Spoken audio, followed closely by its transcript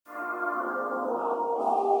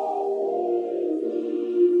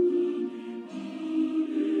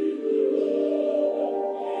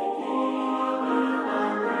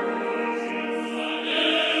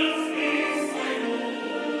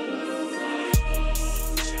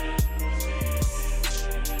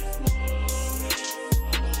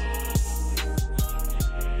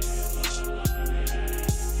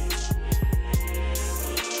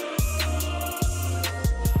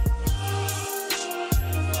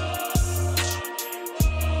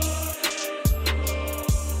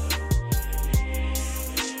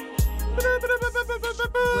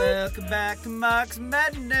back to Marx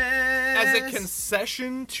Madness. As a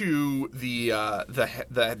concession to the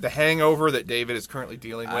hangover that David is currently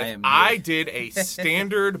dealing with, I did a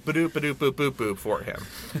standard ba-doop ba-doop boop boop boop for him.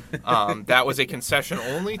 That was a concession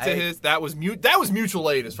only to his. That was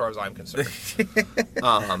mutual aid as far as I'm concerned.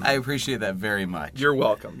 I appreciate that very much. You're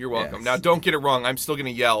welcome. You're welcome. Yes. Now, don't get it wrong. I'm still going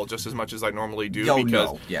to yell just as much as I normally do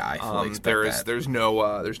because I fully expect that. There's no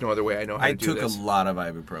other way I know how to do this. I took a lot of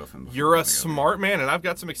ibuprofen. You're a smart man, and I've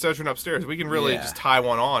got some Excedrin upstairs. We can really just tie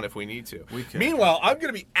one on if we need to. We could. Meanwhile, I'm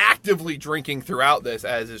going to be actively drinking throughout this,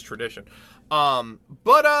 as is tradition. So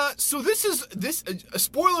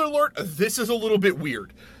spoiler alert, this is a little bit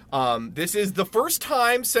weird. This is the first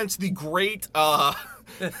time since the great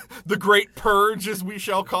the great purge, as we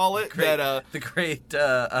shall call it, the great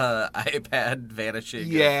iPad vanishing.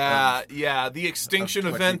 Yeah, the extinction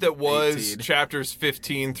event that was chapters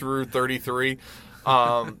 15 through 33.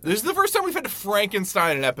 This is the first time we've had to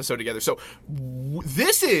Frankenstein an episode together. So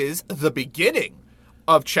this is the beginning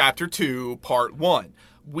of Chapter 2, Part 1.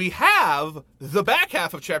 We have the back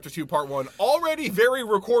half of Chapter 2, Part 1 already very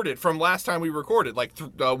recorded from last time we recorded, like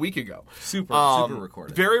a week ago. Super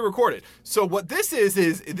recorded. Very recorded. So what this is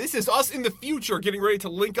us in the future getting ready to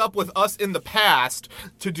link up with us in the past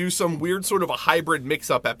to do some weird sort of a hybrid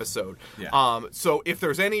mix-up episode. Yeah. So if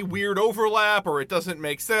there's any weird overlap or it doesn't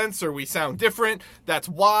make sense or we sound different, that's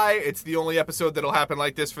why. It's the only episode that'll happen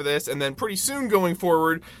like this for this. And then pretty soon going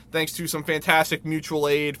forward, thanks to some fantastic mutual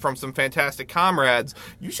aid from some fantastic comrades,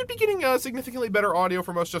 you should be getting significantly better audio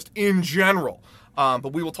from us just in general.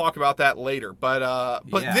 But we will talk about that later. But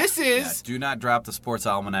this is... Yeah. Do not drop the sports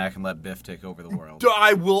almanac and let Biff take over the world.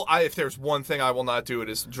 If there's one thing I will not do, it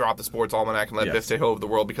is drop the sports almanac and let Biff take over the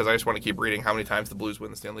world, because I just want to keep reading how many times the Blues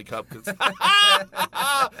win the Stanley Cup.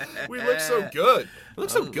 We look so good. We look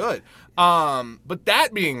so good. But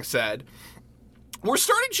that being said... We're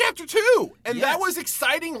starting Chapter 2, and that was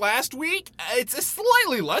exciting last week. It's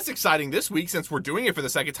slightly less exciting this week since we're doing it for the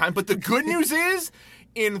second time, but the good news is,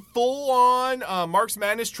 in full-on Marx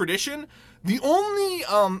Madness tradition, the only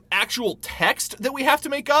actual text that we have to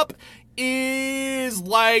make up is,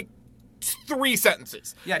 like, 3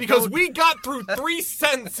 sentences. Yeah, because we got through 3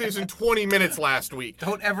 sentences in 20 minutes last week.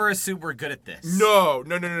 Don't ever assume we're good at this. No.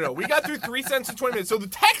 We got through 3 sentences in 20 minutes. So the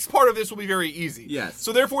text part of this will be very easy. Yes.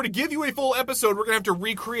 So therefore, to give you a full episode, we're going to have to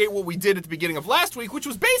recreate what we did at the beginning of last week, which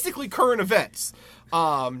was basically current events.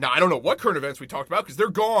 Now, I don't know what current events we talked about because they're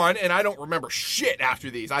gone, and I don't remember shit after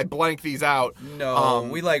these. I blanked these out. No,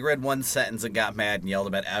 we read one sentence and got mad and yelled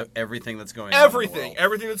about everything that's going on everything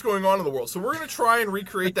that's going on in the world. So we're going to try and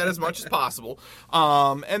recreate that as much as possible.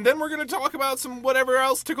 And then we're going to talk about some whatever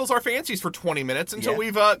else tickles our fancies for 20 minutes until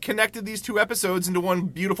we've connected these 2 episodes into one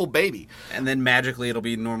beautiful baby. And then magically it'll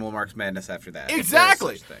be normal Marx Madness after that.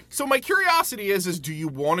 Exactly. So my curiosity is do you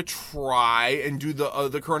want to try and do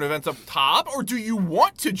the current events up top, or do you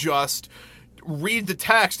want to just read the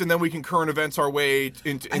text and then we can current events our way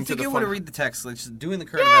into the I think you want to read the text. Like, just doing the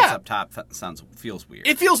current events up top feels weird.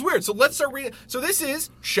 It feels weird. So let's start reading. So this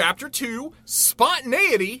is Chapter 2,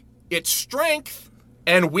 Spontaneity, Its Strength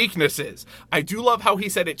and Weaknesses. I do love how he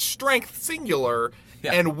said its strength singular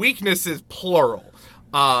and weaknesses plural.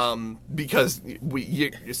 Because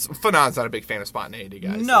Fanon's not a big fan of spontaneity,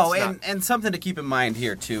 guys. No, and something to keep in mind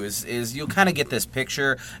here, too, is you'll kind of get this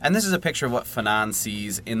picture, and this is a picture of what Fanon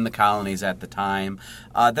sees in the colonies at the time.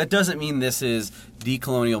 That doesn't mean this is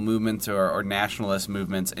decolonial movements or nationalist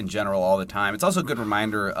movements in general all the time. It's also a good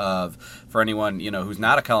reminder of, for anyone who's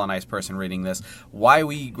not a colonized person reading this, why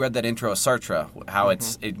we read that intro of Sartre, how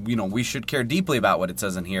we should care deeply about what it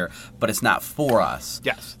says in here, but it's not for us.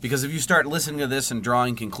 Yes. Because if you start listening to this and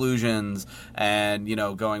drawing conclusions and,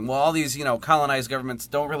 going, well, all these, colonized governments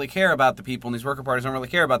don't really care about the people and these worker parties don't really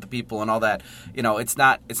care about the people and all that, it's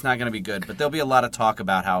not going to be good. But there'll be a lot of talk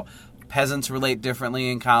about how peasants relate differently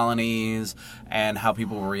in colonies and how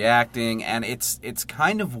people were reacting, and it's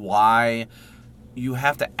kind of why you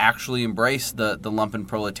have to actually embrace the lumpen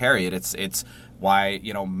proletariat. It's why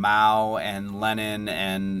Mao and Lenin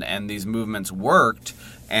and these movements worked,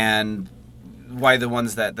 and why the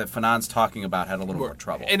ones that Fanon's talking about had a little more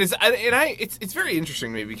trouble. And it's very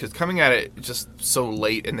interesting to me because coming at it just so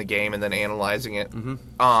late in the game and then analyzing it,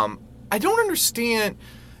 I don't understand.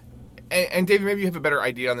 And David, maybe you have a better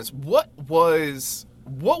idea on this. What was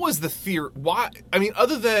the theory? Why? I mean,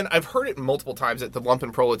 other than I've heard it multiple times that the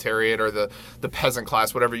lumpen proletariat or the peasant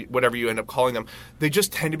class, whatever you end up calling them, they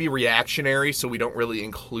just tend to be reactionary, so we don't really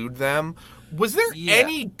include them. Was there Yeah.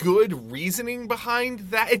 any good reasoning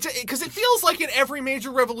behind that? Because it feels like in every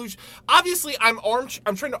major revolution, obviously I'm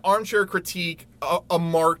trying to armchair critique a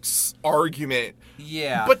Marx argument.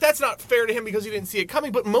 Yeah. But that's not fair to him because he didn't see it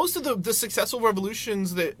coming. But most of the successful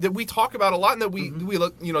revolutions that we talk about a lot and that we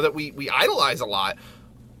look, that we idolize a lot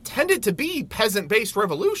tended to be peasant-based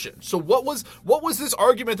revolutions. So what was this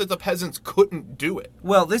argument that the peasants couldn't do it?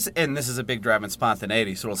 Well, this is a big drive in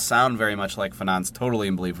spontaneity, so it'll sound very much like Fanon's totally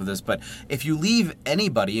in belief with this. But if you leave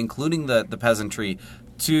anybody, including the peasantry,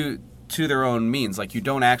 to their own means, like you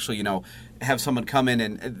don't actually, have someone come in,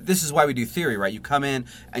 and this is why we do theory, right? You come in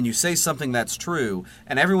and you say something that's true,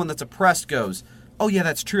 and everyone that's oppressed goes, "Oh yeah,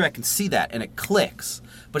 that's true. I can see that," and it clicks.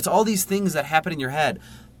 But it's all these things that happen in your head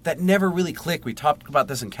that never really click. We talked about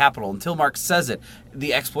this in Capital. Until Marx says it,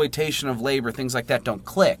 the exploitation of labor, things like that don't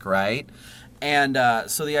click, right? And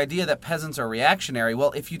so the idea that peasants are reactionary,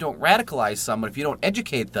 well, if you don't radicalize someone, if you don't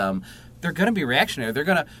educate them, they're going to be reactionary.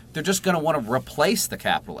 They're just going to want to replace the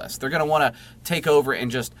capitalists. They're going to want to take over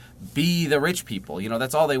and just be the rich people.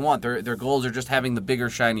 That's all they want. Their goals are just having the bigger,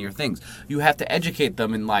 shinier things. You have to educate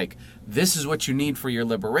them in this is what you need for your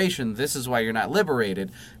liberation. This is why you're not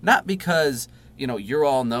liberated. Not because you're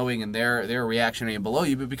all knowing and they're reactionary and below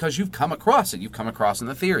you, but because you've come across it. You've come across in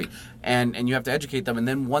the theory. And you have to educate them. And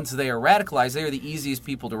then once they are radicalized, they are the easiest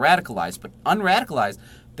people to radicalize. But unradicalized,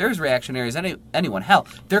 there's reactionaries anyone. Hell,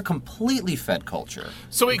 they're completely fed culture.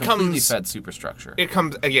 So it completely comes fed superstructure. It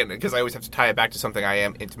comes again because I always have to tie it back to something I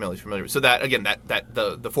am intimately familiar with. So that again, that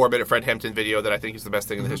the 4-minute Fred Hampton video that I think is the best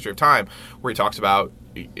thing in the history of time, where he talks about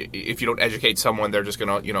if you don't educate someone, they're just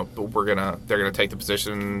gonna they're gonna take the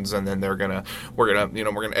positions, and then we're gonna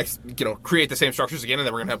create the same structures again, and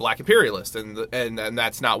then we're gonna have black imperialists, and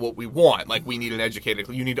that's not what we want. Like, we need an educated.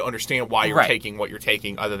 You need to understand why you're taking what you're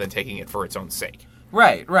taking, other than taking it for its own sake.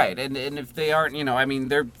 Right. And if they aren't,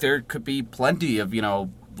 there could be plenty of,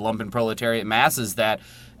 lumpen proletariat masses that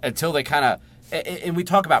until they kind of, and we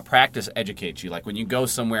talk about practice educates you, like when you go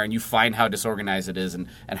somewhere and you find how disorganized it is and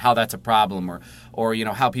how that's a problem, or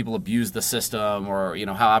how people abuse the system, or,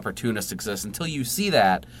 how opportunists exist. Until you see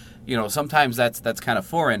that, sometimes that's kind of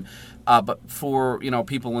foreign. But for,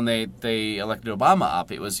 people when they elected Obama up,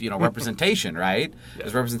 it was, representation, right? It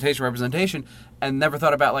was representation, and never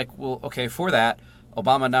thought about for that,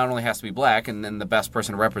 Obama not only has to be black, and then the best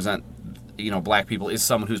person to represent, black people is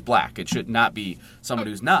someone who's black. It should not be someone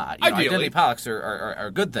who's not. Identity politics are a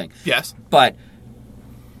good thing. Yes. But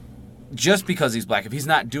just because he's black, if he's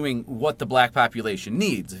not doing what the black population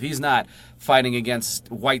needs, if he's not fighting against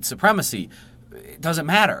white supremacy, it doesn't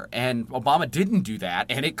matter. And Obama didn't do that,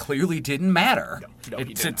 and it clearly didn't matter. No,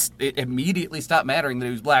 it immediately stopped mattering that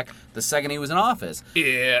he was black the second he was in office.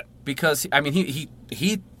 Yeah. Because,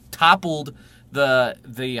 he toppled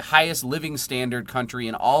the highest living standard country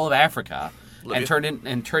in all of Africa, Libya. and turned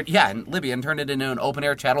it into an open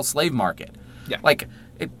air chattel slave market. Yeah.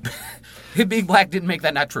 Being black didn't make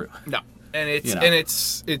that not true. No. And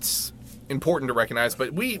it's important to recognize,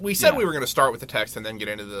 but we said we were going to start with the text and then get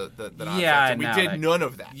into the nonsense, and we did none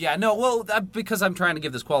of that. Yeah, no, well, because I'm trying to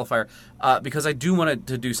give this qualifier, because I do want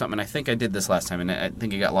to do something. I think I did this last time, and I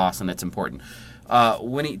think it got lost, and it's important.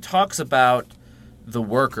 When he talks about the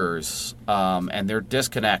workers and their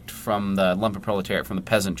disconnect from the lumpen proletariat, from the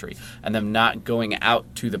peasantry, and them not going out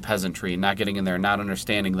to the peasantry, not getting in there, not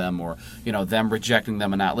understanding them, or them rejecting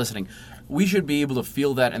them and not listening, we should be able to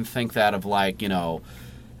feel that and think that of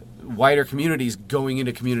wider communities going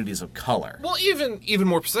into communities of color. Well, even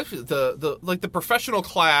more specifically, the professional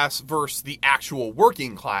class versus the actual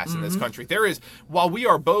working class in this country. There is, while we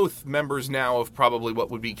are both members now of probably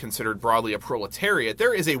what would be considered broadly a proletariat,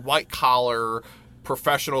 there is a white collar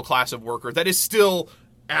professional class of worker that is still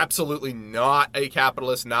absolutely not a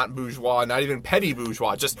capitalist, not bourgeois, not even petty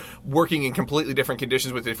bourgeois, just working in completely different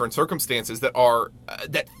conditions with different circumstances that are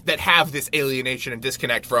that have this alienation and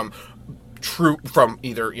disconnect from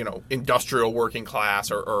either industrial working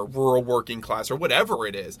class or rural working class or whatever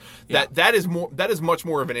it is. Yeah. That is much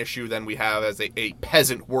more of an issue than we have as a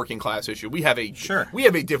peasant working class issue. We have a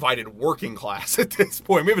divided working class at this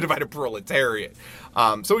point. We have a divided proletariat.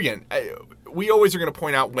 So again, we always are going to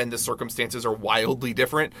point out when the circumstances are wildly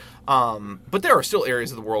different. But there are still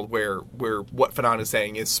areas of the world where what Fanon is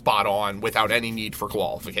saying is spot on without any need for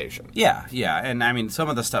qualification. Yeah. And some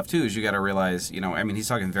of the stuff too is you got to realize, he's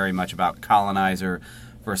talking very much about colonizer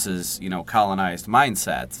versus, colonized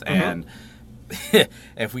mindsets. Mm-hmm. And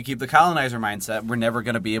if we keep the colonizer mindset, we're never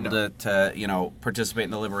going to be able to participate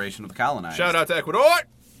in the liberation of the colonized. Shout out to Ecuador.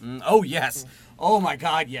 Oh, yes. Oh my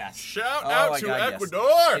God, yes. Shout out to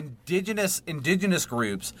Ecuador. Yes. Indigenous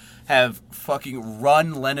groups have fucking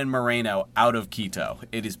run Lenin Moreno out of Quito.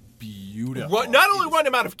 It is beautiful. Not only run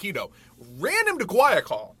him out of Quito, ran him to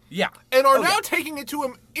Guayaquil. Yeah. And are now taking it to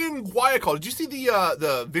him in Guayaquil. Did you see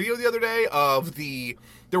the video the other day of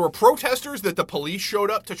there were protesters that the police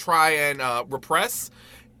showed up to try and repress,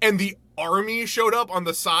 and the army showed up on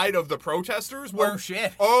the side of the protesters. Oh,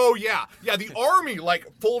 shit. Oh, yeah. Yeah, the army,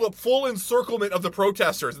 full encirclement of the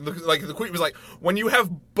protesters. And the tweet was like, when you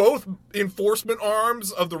have both enforcement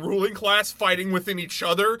arms of the ruling class fighting within each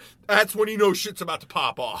other, that's when you know shit's about to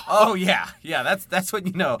pop off. Oh, yeah. Yeah, that's when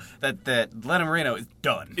you know that Lenin Moreno is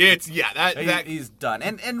done. He's done.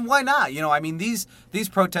 And why not? You know, I mean, these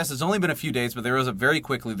protests, has only been a few days, but there was very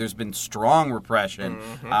quickly, there's been strong repression.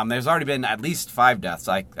 Mm-hmm. There's already been at least 5 deaths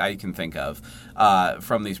I can think of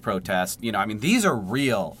from these protests. You know, I mean, these are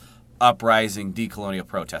real uprising decolonial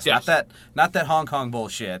protests. Yes. Not that Hong Kong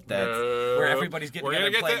bullshit where everybody's getting together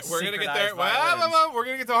and playing We're going to get there. Well, we're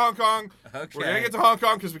going to get to Hong Kong. Okay. We're going to get to Hong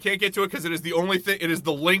Kong because we can't get to it because it is the only thing. It is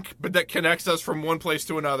the link that connects us from one place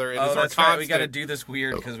to another. It is our that's right. constant. We got to do this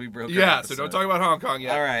weird because we broke. Yeah, so don't talk about Hong Kong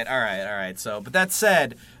yet. All right. So, but that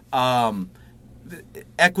said,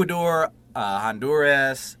 Ecuador,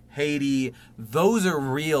 Honduras, Haiti, those are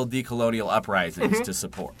real decolonial uprisings to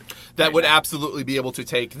support. That would absolutely be able to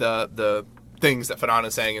take the things that Fanon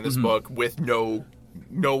is saying in this book with no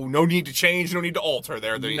need to change, no need to alter.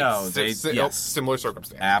 Similar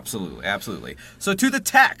circumstance. Absolutely. So to the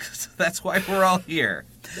text, that's why we're all here.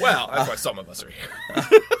 Well, that's why some of us are here.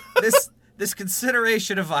 This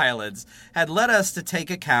consideration of violence had led us to take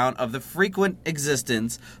account of the frequent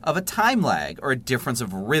existence of a time lag or a difference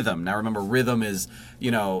of rhythm. Now, remember, rhythm is,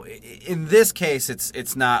 in this case,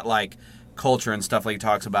 it's not like culture and stuff like he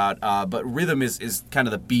talks about, but rhythm is kind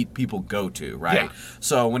of the beat people go to, right? Yeah.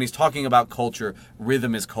 So when he's talking about culture,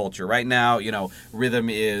 rhythm is culture. Right now, rhythm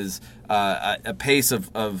is a pace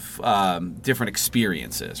of different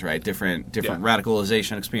experiences, right? Different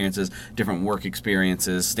radicalization experiences, different work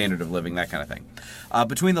experiences, standard of living, that kind of thing.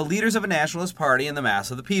 Between the leaders of a nationalist party and the mass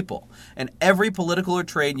of the people. In every political or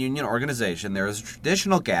trade union organization, there is a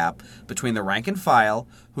traditional gap between the rank and file,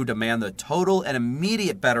 who demand the total and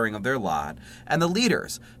immediate bettering of their lot, and the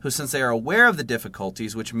leaders, who, since they are aware of the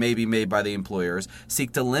difficulties which may be made by the employers,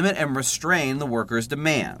 seek to limit and restrain the workers'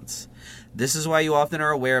 demands. This is why you often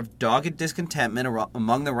are aware of dogged discontentment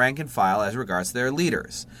among the rank and file as regards their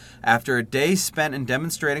leaders. After a day spent in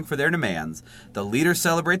demonstrating for their demands, the leaders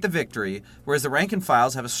celebrate the victory, whereas the rank and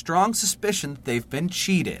files have a strong suspicion that they've been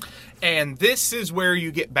cheated. And this is where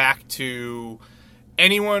you get back to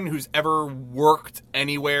anyone who's ever worked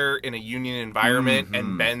anywhere in a union environment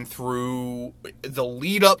and been through the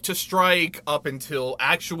lead up to strike, up until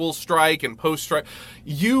actual strike and post strike,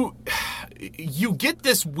 you get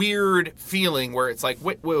this weird feeling where it's like,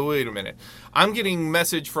 wait a minute. I'm getting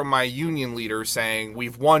message from my union leader saying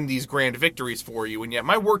we've won these grand victories for you, and yet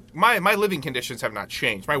my living conditions have not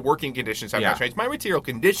changed. My working conditions have not changed. My material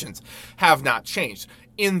conditions have not changed.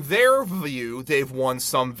 In their view, they've won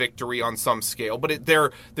some victory on some scale, but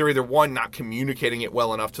they're either, one, not communicating it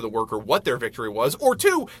well enough to the worker what their victory was, or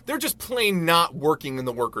two, they're just plain not working in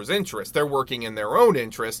the worker's interest. They're working in their own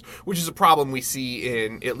interest, which is a problem we see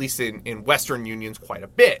at least in Western unions quite a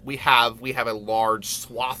bit. We have a large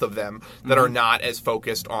swath of them that are not as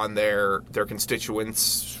focused on their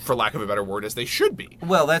constituents, for lack of a better word, as they should be.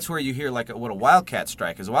 Well, that's where you hear what a wildcat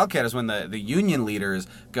strike is. A wildcat is when the union leaders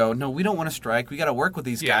go, no, we don't want to strike. We got to work with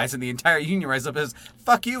these guys, and the entire union rises up as,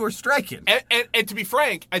 fuck you, we're striking. And to be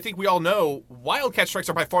frank, I think we all know wildcat strikes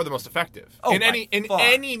are by far the most effective. When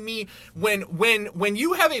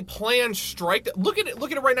you have a planned strike, look at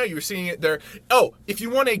it right now. You're seeing it there. Oh, if you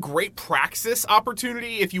want a great praxis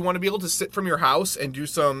opportunity, if you want to be able to sit from your house and do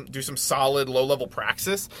some solid low level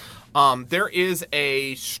praxis, there is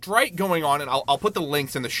a strike going on, and I'll put the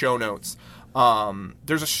links in the show notes.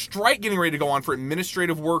 There's a strike getting ready to go on for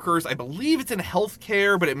administrative workers. I believe it's in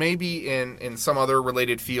healthcare, but it may be in some other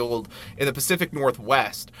related field in the Pacific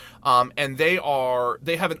Northwest. And the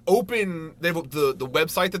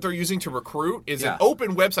website that they're using to recruit is an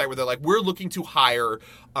open website where they're like, we're looking to hire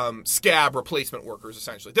scab replacement workers,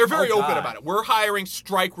 essentially. They're very open about it. We're hiring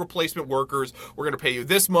strike replacement workers. We're going to pay you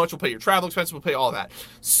this much. We'll pay your travel expenses. We'll pay all that.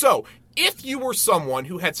 So if you were someone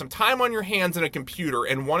who had some time on your hands and a computer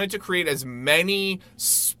and wanted to create as many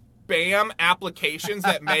spam applications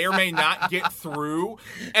that may or may not get through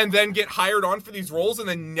and then get hired on for these roles and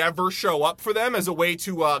then never show up for them as a way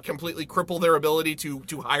to completely cripple their ability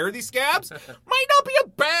to hire these scabs, might not be a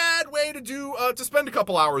bad way to spend a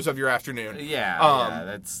couple hours of your afternoon.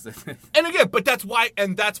 That's and again, but that's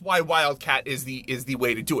why Wildcat is the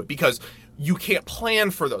way to do it, because you can't plan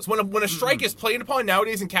for those. When a strike is planned upon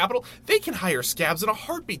nowadays in Capitol, they can hire scabs in a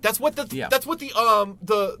heartbeat. That's what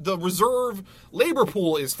the reserve labor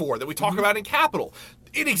pool is for that we talk about in Capitol.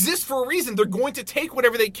 It exists for a reason. They're going to take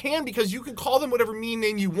whatever they can because you can call them whatever mean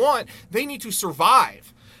name you want. They need to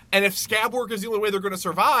survive. And if scab work is the only way they're going to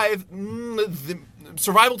survive,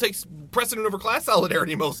 survival takes precedent over class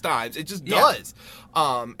solidarity most times. It just does.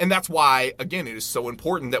 And that's why, again, it is so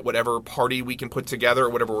important that whatever party we can put together or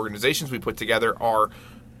whatever organizations we put together are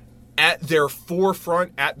at their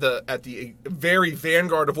forefront, at the very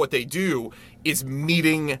vanguard of what they do, is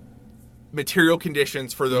meeting material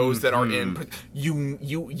conditions for those that are in.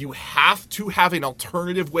 You have to have an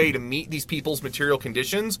alternative way to meet these people's material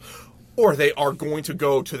conditions, or they are going to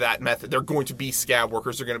go to that method. They're going to be scab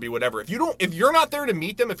workers. They're going to be whatever. If you're not there to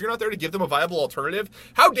meet them, if you're not there to give them a viable alternative,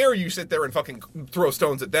 how dare you sit there and fucking throw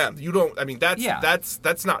stones at them? You don't. I mean,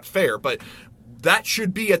 that's not fair. But that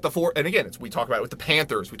should be at the fore. And again, we talk about it with the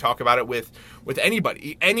Panthers. We talk about it with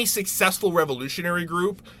anybody. Any successful revolutionary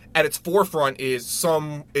group at its forefront is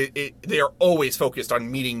they are always focused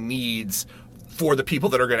on meeting needs for the people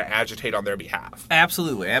that are going to agitate on their behalf.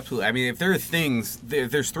 Absolutely. I mean, if there are things,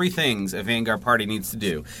 there's three things a Vanguard Party needs to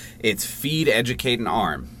do. It's feed, educate, and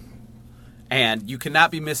arm. And you cannot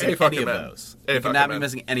be missing any of those. You cannot be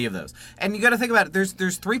missing any of those. And you got to think about it.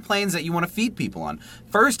 There's three planes that you want to feed people on.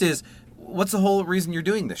 First is, what's the whole reason you're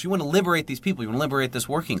doing this? You want to liberate these people. You want to liberate this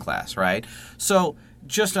working class, right? So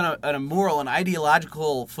just on a moral and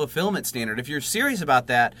ideological fulfillment standard, if you're serious about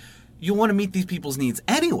that, you want to meet these people's needs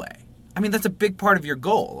anyway. I mean, that's a big part of your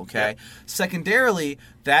goal, okay? Yeah. Secondarily,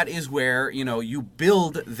 that is where, you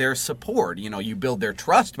build their support. You build their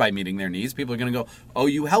trust by meeting their needs. People are going to go, oh,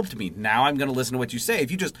 you helped me. Now I'm going to listen to what you say.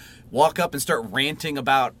 If you just walk up and start ranting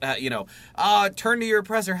about, turn to your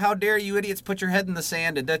oppressor, how dare you idiots put your head in the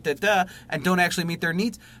sand, and and don't actually meet their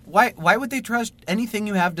needs, why would they trust anything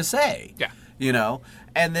you have to say? Yeah.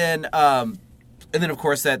 And then, of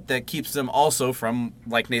course, that keeps them also from,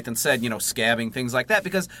 like Nathan said, scabbing, things like that,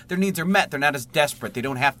 because their needs are met. They're not as desperate. They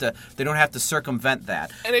don't have to circumvent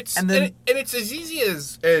that. And it's as easy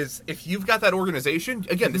as if you've got that organization.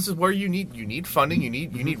 Again, this is where you need funding. You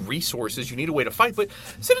need resources. You need a way to fight. But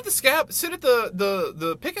sit at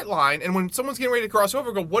the picket line, and when someone's getting ready to cross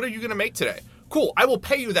over, go, what are you going to make today? Cool. I will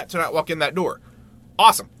pay you that to not walk in that door.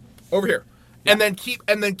 Awesome. Over here. Yeah.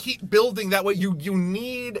 And then keep building that way. We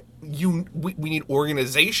need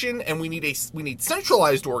organization, and we need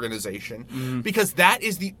centralized organization, because that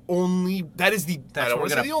is the only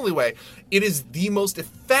way. It is the most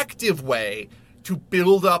effective way to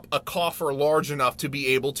build up a coffer large enough to be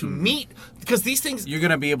able to meet, because these things... You're going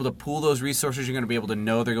to be able to pool those resources, you're going to be able to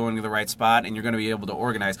know they're going to the right spot, and you're going to be able to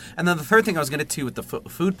organize. And then the third thing I was going to do with the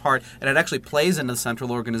food part, and it actually plays into the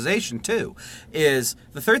central organization too, is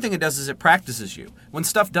the third thing it does is it practices you. When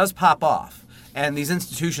stuff does pop off, and these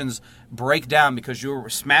institutions break down because you're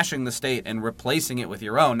smashing the state and replacing it with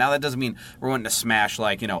your own. Now, that doesn't mean we're wanting to smash,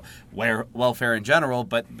 welfare in general,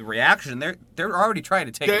 but the reaction, they're already trying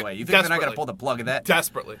to take it away. You think they're not going to pull the plug of that?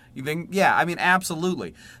 Desperately. You think, yeah, I mean,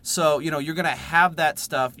 absolutely. So, you're going to have that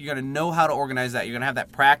stuff. You're going to know how to organize that. You're going to have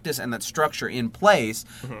that practice and that structure in place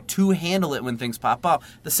to handle it when things pop up.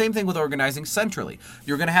 The same thing with organizing centrally.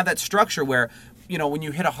 You're going to have that structure where, when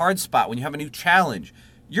you hit a hard spot, when you have a new challenge,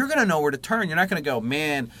 you're going to know where to turn. You're not going to go,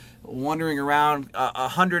 man, wandering around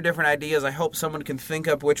 100 different ideas. I hope someone can think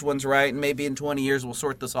up which one's right, and maybe in 20 years we'll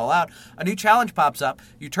sort this all out. A new challenge pops up.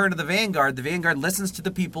 You turn to the Vanguard. The Vanguard listens to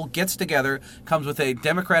the people, gets together, comes with a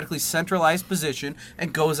democratically centralized position,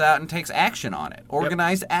 and goes out and takes action on it.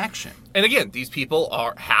 Organized action. And again, these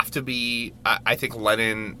people have to be, I think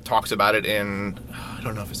Lenin talks about it in, I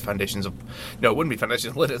don't know if it's Foundations of, no, it wouldn't be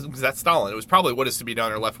Foundations of Lenin, because that's Stalin. It was probably What Is to Be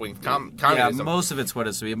Done or Left-Wing Communism. Yeah, most of it's What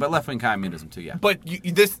Is to Be, but left-wing communism too, yeah. But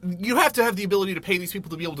you have to have the ability to pay these people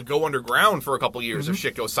to be able to go underground for a couple years if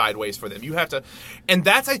shit goes sideways for them. You have to, and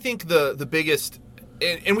that's, I think, the biggest,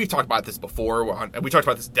 and we've talked about this before, and we talked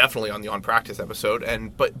about this definitely on the On Practice episode,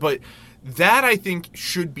 but that, I think,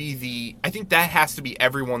 should be I think that has to be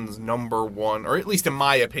everyone's number one, or at least in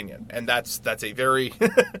my opinion, and that's a very,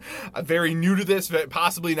 a very new to this,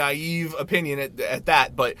 possibly naive opinion at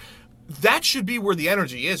that, but that should be where the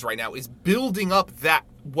energy is right now, is building up that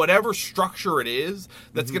whatever structure it is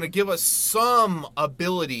that's going to give us some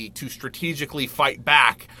ability to strategically fight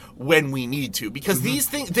back when we need to, because these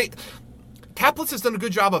things, Capitalists has done a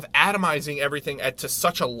good job of atomizing everything to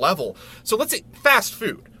such a level. So let's say fast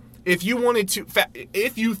food. If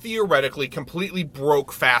you theoretically completely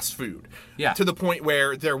broke fast food to the point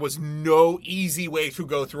where there was no easy way to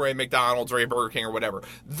go through a McDonald's or a Burger King or whatever,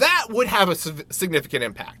 that would have a significant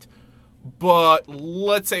impact. but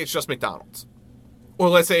let's say it's just McDonald's. Or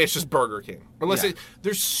let's say it's just Burger King. Or let's say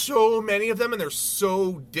there's so many of them and they're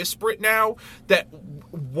so disparate now that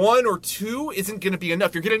one or two isn't going to be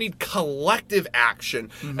enough. You're going to need collective action.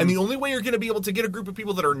 Mm-hmm. And the only way you're going to be able to get a group of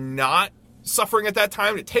people that are not suffering at that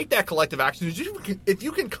time to take that collective action is if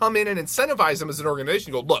you can come in and incentivize them as an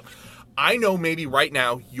organization. Go, look, I know maybe right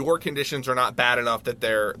now your conditions are not bad enough that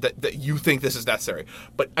that you think this is necessary.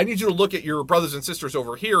 But I need you to look at your brothers and sisters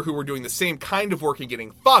over here who are doing the same kind of work and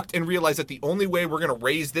getting fucked and realize that the only way we're going to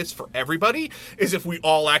raise this for everybody is if we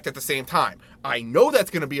all act at the same time. I know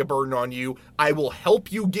that's going to be a burden on you. I will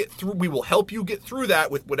help you get through. We will help you get through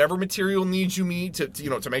that with whatever material needs you need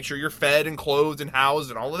to make sure you're fed and clothed and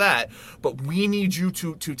housed and all of that. But we need you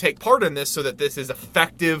to take part in this so that this is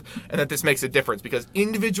effective and that this makes a difference, because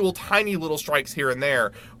individual tiny little strikes here and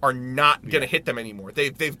there are not going to hit them anymore.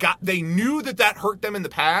 They knew that hurt them in the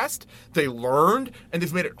past. They learned, and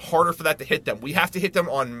they've made it harder for that to hit them. We have to hit them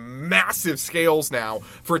on massive scales now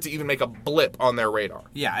for it to even make a blip on their radar.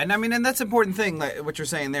 Yeah, and that's important thing, like what you're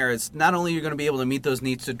saying there, is not only you're going to be able to meet those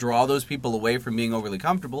needs to draw those people away from being overly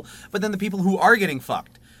comfortable, but then the people who are getting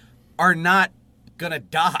fucked are not going to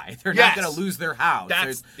die. They're not going to lose their house.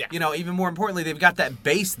 Even more importantly, they've got that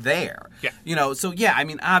base there. Yeah.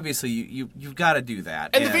 Obviously you've got to do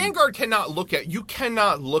that. And the Vanguard cannot look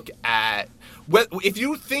at if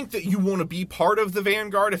you think that you want to be part of the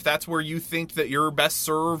Vanguard, if that's where you think that you're best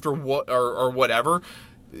served or whatever,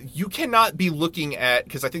 you cannot be looking at,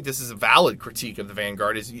 because I think this is a valid critique of the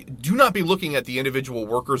Vanguard, is do not be looking at the individual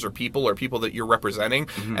workers or people that you're representing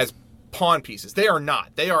as pawn pieces. They are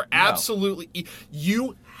not. They are absolutely.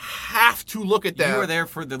 You have to look at them. You are there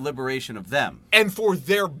for the liberation of them and for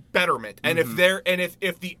their betterment. And if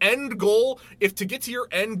the end goal, if to get to your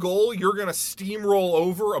end goal, you're going to steamroll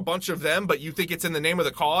over a bunch of them, but you think it's in the name of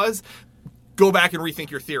the cause, go back and rethink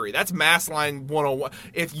your theory. That's Mass Line 101.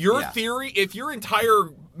 If your theory, if your entire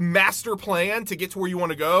master plan to get to where you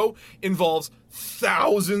want to go involves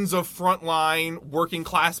thousands of frontline working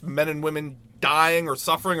class men and women dying or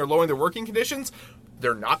suffering or lowering their working conditions,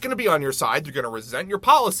 they're not going to be on your side. They're going to resent your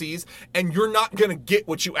policies, and you're not going to get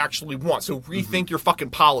what you actually want. So rethink your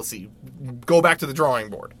fucking policy. Go back to the drawing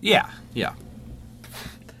board. Yeah.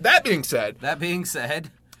 That being said,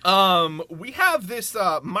 we have this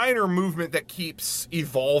minor movement that keeps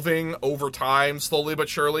evolving over time, slowly but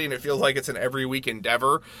surely, and it feels like it's an every week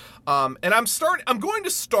endeavor. And I'm going to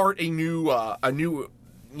start a new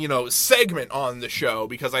segment on the show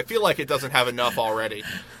because I feel like it doesn't have enough already.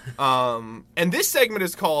 And this segment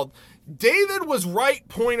is called David Was Right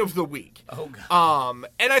Point of the Week. Oh, God.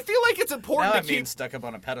 And I feel like it's important now to keep being stuck up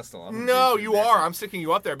on a pedestal. No, you are. I'm sticking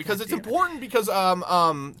you up there because it's important because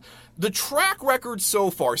the track record so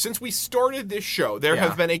far since we started this show, there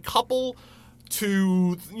have been a couple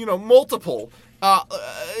to multiple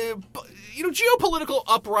geopolitical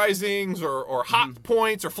uprisings or hot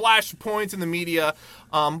points or flash points in the media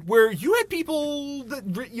where you had people that,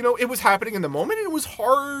 it was happening in the moment and it was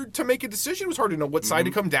hard to make a decision. It was hard to know what side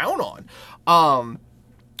to come down on.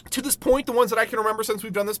 To this point, the ones that I can remember since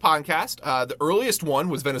we've done this podcast, the earliest one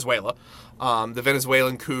was Venezuela. The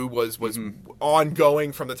Venezuelan coup was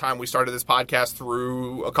ongoing from the time we started this podcast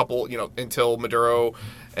through a couple, until Maduro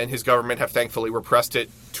and his government have thankfully repressed it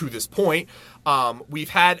to this point. We've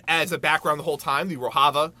had as a background the whole time the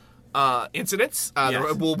Rojava incidents.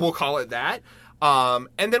 We'll call it that.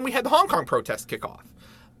 And then we had the Hong Kong protests kick off.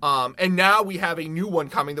 And now we have a new one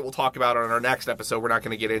coming that we'll talk about on our next episode. We're not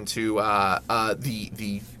going to get into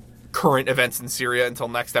the current events in Syria until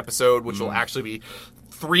next episode, which will actually be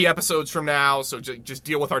 3 episodes from now. So just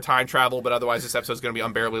deal with our time travel. But otherwise, this episode is going to be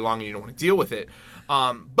unbearably long, and you don't want to deal with it.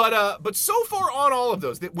 But so far on all of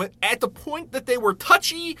those, that went at the point that they were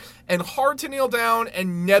touchy and hard to nail down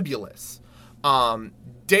and nebulous.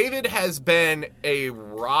 David has been a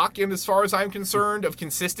rock, in as far as I'm concerned, of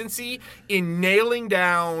consistency in nailing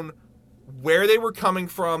down where they were coming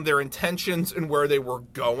from, their intentions, and where they were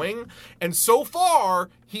going. And so far,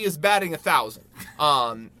 he is batting 1,000.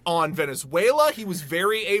 On Venezuela, he was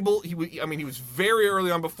very able. He was very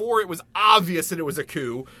early on before it was obvious that it was a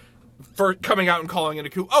coup. For coming out and calling it a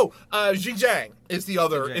coup. Xinjiang is the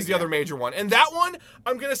other major one. And that one,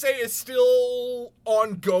 I'm going to say, is still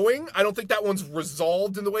ongoing. I don't think that one's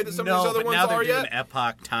resolved in the way that some of these other ones are yet. No, but now they're doing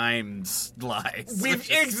Epoch Times lies.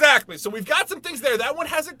 Exactly. So we've got some things there. That one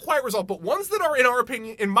hasn't quite resolved. But ones that are,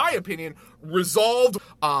 in my opinion, resolved.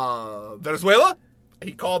 Venezuela,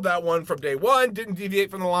 he called that one from day one, didn't deviate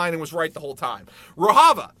from the line, and was right the whole time.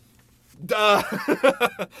 Rojava.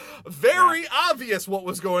 Very obvious what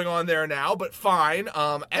was going on there now, but fine.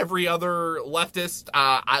 Every other leftist,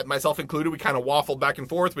 myself included, we kind of waffled back and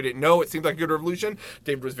forth. We didn't know. It seemed like a good revolution.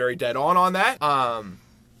 David was very dead on that.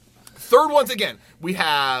 Third, once again, we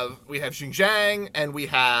have Xinjiang, and we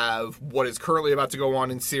have what is currently about to go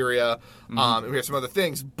on in Syria, and we have some other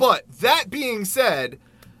things. But that being said,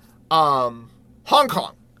 Hong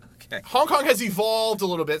Kong. Okay. Hong Kong has evolved a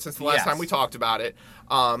little bit since the last time we talked about it.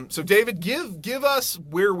 So, David, give us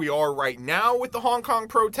where we are right now with the Hong Kong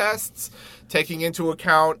protests, taking into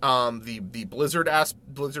account the Blizzard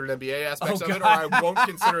NBA aspects of it, or I won't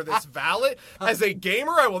consider this valid. As a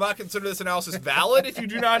gamer, I will not consider this analysis valid if you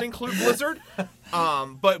do not include Blizzard.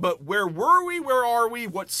 But where were we? Where are we?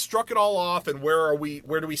 What struck it all off? And where are we?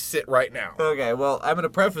 Where do we sit right now? Okay, well, I'm going to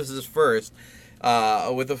preface this first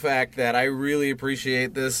with the fact that I really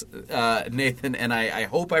appreciate this, Nathan, and I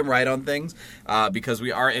hope I'm right on things because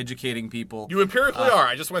we are educating people. You empirically are.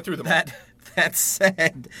 I just went through them. That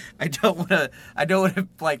said, I don't want to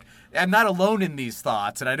like. I'm not alone in these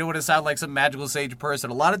thoughts, and I don't want to sound like some magical sage person.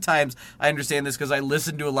 A lot of times, I understand this because I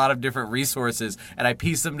listen to a lot of different resources, and I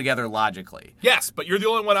piece them together logically. Yes, but you're the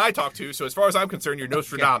only one I talk to, so as far as I'm concerned, you're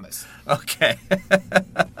Nostradamus. Okay.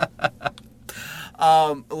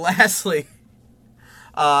 Lastly,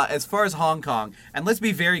 as far as Hong Kong, and let's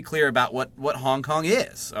be very clear about what Hong Kong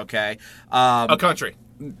is, okay? A country.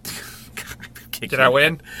 Can I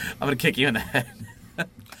win? I'm going to kick you in the head.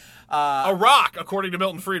 A rock, according to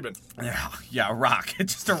Milton Friedman. Yeah, a rock.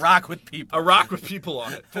 It's just a rock with people. A rock with people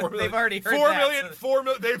on it. They've already heard 4 that. million, 4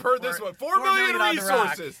 million. They've heard this one. 4 million million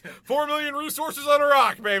resources. 4 million resources on a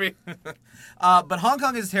rock, baby. But Hong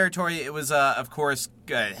Kong is a territory. It was, of course,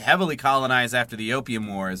 heavily colonized after the Opium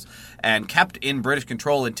Wars and kept in British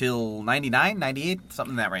control until 99, 98,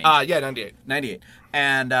 something in that range. Yeah, 98. 98.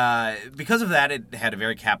 And because of that, it had a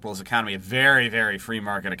very capitalist economy, a very, very free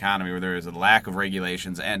market economy where there is a lack of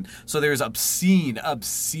regulations. And so there's obscene,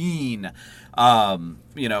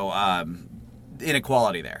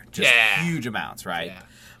 inequality there. Just huge amounts, right?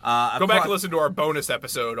 Yeah. Go back and listen to our bonus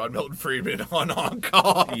episode on Milton Friedman on Hong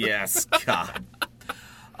Kong. Yes, God.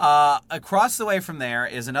 Across the way from there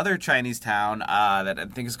is another Chinese town that I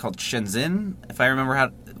think is called Shenzhen, if I remember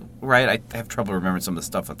how... Right, I have trouble remembering some of the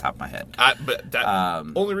stuff on the top of my head.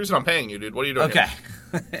 Only reason I'm paying you, dude. What are you doing? Okay.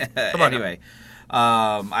 Come on. Anyway,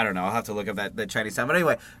 I don't know. I'll have to look up that Chinese town. But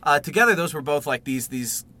anyway, together those were both like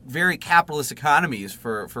these very capitalist economies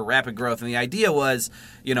for rapid growth. And the idea was,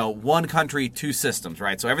 one country, two systems,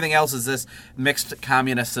 right? So everything else is this mixed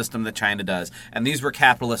communist system that China does. And these were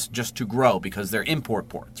capitalists just to grow because they're import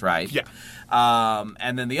ports, right? Yeah.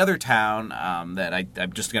 And then the other town that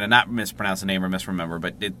I'm just going to not mispronounce the name or misremember,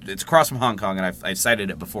 but it's across from Hong Kong, and I've cited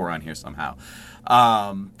it before on here somehow.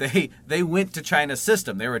 They went to China's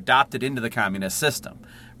system. They were adopted into the communist system,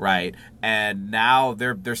 right? And now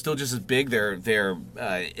they're still just as big. Their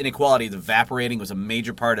inequality is evaporating. Was a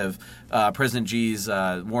major part of President Xi's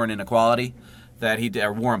war on inequality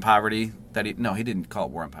or war on poverty. He didn't call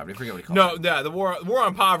it war on poverty. I forget what he called it. No, the war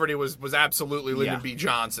on poverty was absolutely Lyndon B.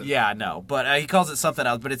 Johnson. Yeah, no, but he calls it something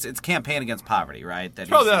else. But it's campaign against poverty, right? It's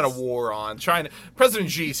probably not a war on China. President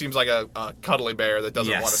Xi seems like a cuddly bear that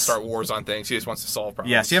doesn't want to start wars on things. He just wants to solve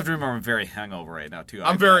problems. Yes, you have to remember I'm very hungover right now too.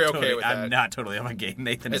 I'm very okay with that. I'm not totally on my game.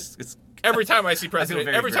 Nathan is. Every time I see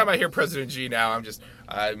every time I hear President Xi now,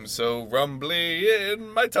 I'm so rumbly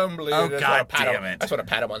in my tumbly. Oh, God damn it. I just want to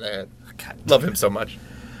pat him on the head. God, love him so much.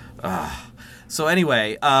 So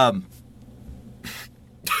anyway, so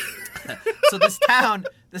this town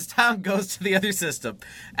goes to the other system,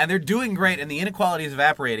 and they're doing great, and the inequality is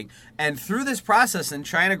evaporating. And through this process, and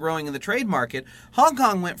China growing in the trade market, Hong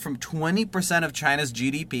Kong went from 20% of China's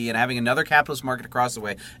GDP and having another capitalist market across the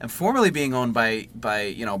way, and formerly being owned by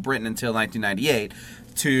Britain until 1998,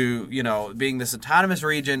 to being this autonomous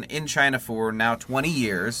region in China for now 20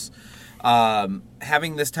 years,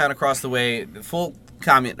 having this town across the way, full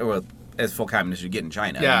communist you get in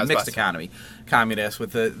China. Yeah, mixed economy, communist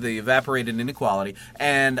with the evaporated inequality,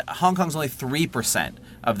 and Hong Kong's only 3%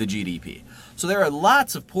 of the GDP. So there are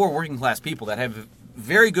lots of poor working class people that have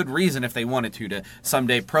very good reason, if they wanted to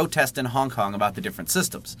someday protest in Hong Kong about the different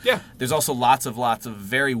systems. Yeah. There's also lots of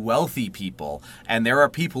very wealthy people, and there are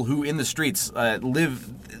people who in the streets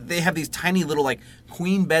live. They have these tiny little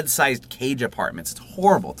queen bed-sized cage apartments. It's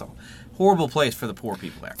horrible. It's a horrible place for the poor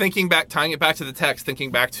people there. Tying it back to the text,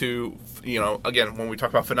 thinking back to, again, when we talk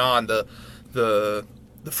about Fanon, the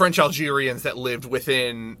French Algerians that lived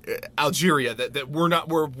within Algeria that were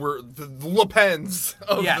the Le Pens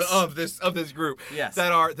of this group. Yes.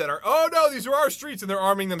 That are, oh no, these are our streets, and they're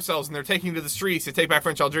arming themselves and they're taking to the streets to take back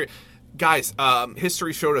French Algeria. guys,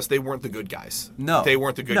 history showed us they weren't the good guys. No. They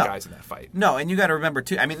weren't the good No. guys in that fight. No, and you got to remember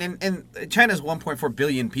too. I mean, in China's 1.4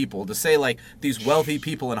 billion people. To say like these wealthy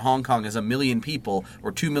people in Hong Kong is 1 million people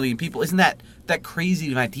or 2 million people, isn't that crazy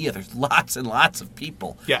of an idea? There's lots and lots of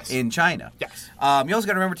people in China. Yes. You also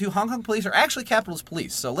got to remember too. Hong Kong police are actually capitalist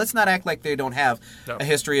police, so let's not act like they don't have a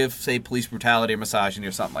history of say police brutality or misogyny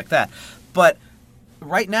or something like that. But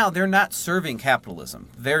right now, they're not serving capitalism.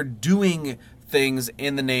 They're doing things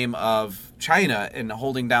in the name of China and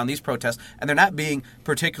holding down these protests, and they're not being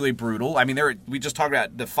particularly brutal. I mean, we just talked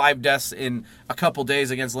about the 5 deaths in a couple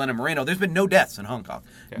days against Lenin Moreno. There's been no deaths in Hong Kong.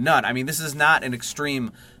 Yeah. None. I mean, this is not an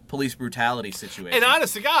extreme police brutality situation. And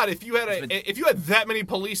honest to God, if you had that many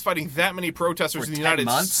police fighting that many protesters in the United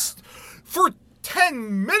States for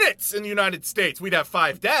 10 minutes in the United States, we'd have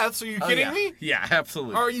 5 deaths. Are you kidding me? Yeah,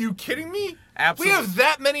 absolutely. Are you kidding me? Absolutely. We have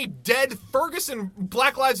that many dead Ferguson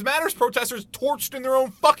Black Lives Matters protesters torched in their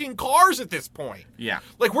own fucking cars at this point. Yeah.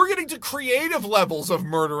 Like, we're getting to creative levels of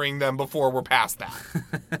murdering them before we're past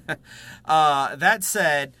that. That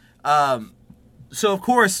said, so of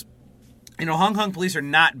course, Hong Kong police are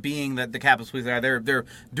not being the capitalist police. They're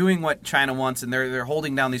doing what China wants, and they're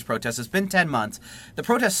holding down these protests. It's been 10 months. The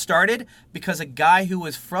protests started because a guy who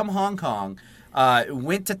was from Hong Kong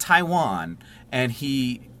went to Taiwan, and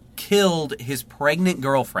he killed his pregnant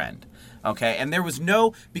girlfriend. Okay, and there was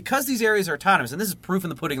because these areas are autonomous, and this is proof in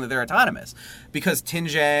the pudding that they're autonomous, because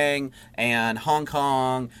Xinjiang and Hong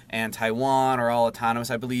Kong and Taiwan are all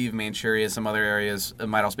autonomous. I believe Manchuria, some other areas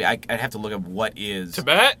might also be. I'd have to look up what is.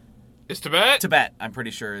 Tibet? Is Tibet? Tibet, I'm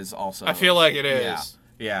pretty sure, is also. I feel like it is.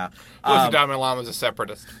 Yeah. What if the Dalai Lama is a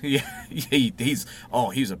separatist? Yeah, he's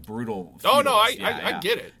a brutal. Oh no, feudalist. I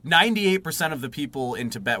get it. 98% of the people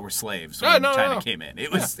in Tibet were slaves when China came in.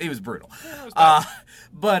 It was brutal.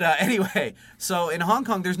 But anyway, so in Hong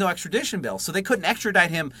Kong, there's no extradition bill, so they couldn't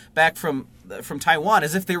extradite him back from Taiwan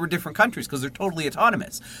as if they were different countries because they're totally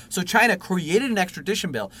autonomous. So China created an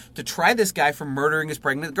extradition bill to try this guy for murdering his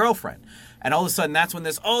pregnant girlfriend. And all of a sudden, that's when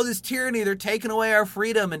this tyranny, they're taking away our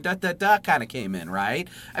freedom and kind of came in, right?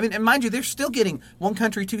 I mean, and mind you, they're still getting one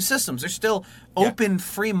country, two systems. There's still open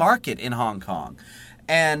free market in Hong Kong.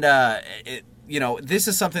 And, this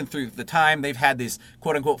is something through the time they've had these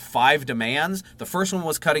quote-unquote 5 demands. The first one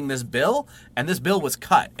was cutting this bill, and this bill was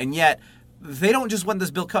cut. And yet, they don't just want this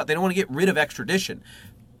bill cut. They don't want to get rid of extradition.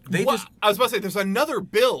 I was about to say, there's another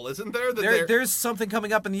bill, isn't there? There's something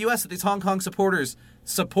coming up in the U.S. that these Hong Kong supporters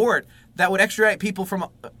support that would extradite people from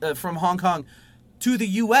Hong Kong to the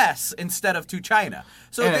U.S. instead of to China.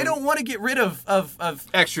 So they don't want to get rid of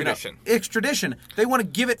extradition. Extradition. They want to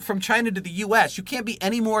give it from China to the U.S. You can't be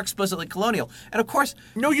any more explicitly colonial. And of course,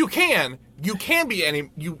 no, you can. You can be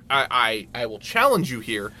I will challenge you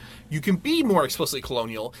here. You can be more explicitly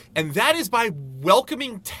colonial, and that is by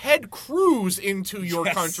welcoming Ted Cruz into your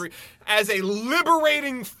country as a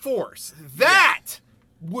liberating force. That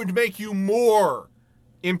would make you more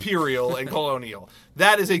imperial and colonial.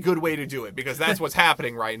 That is a good way to do it, because that's what's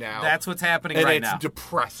happening right now. That's what's happening and right now. And it's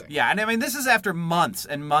depressing. Yeah, and I mean, this is after months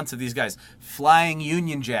and months of these guys flying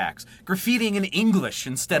Union Jacks, graffitiing in English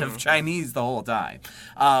instead of Chinese the whole time,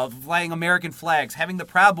 flying American flags, having the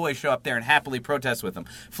Proud Boys show up there and happily protest with them,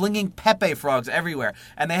 flinging Pepe frogs everywhere.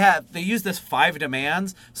 And they use this 5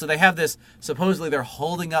 demands, so they have this, supposedly they're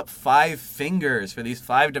holding up 5 fingers for these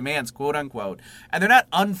 5 demands, quote unquote. And they're not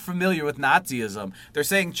unfamiliar with Nazism. They're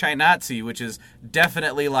saying Chinazi, which is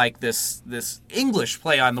definitely like this English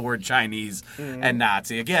play on the word Chinese and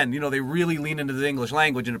Nazi. Again, they really lean into the English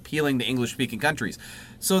language and appealing to English-speaking countries.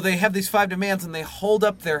 So they have these 5 demands, and they hold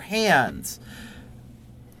up their hands,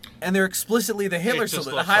 and they're explicitly the Hitler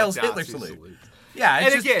salute, the Heil Hitler salute. Yeah,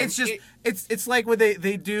 it's like when they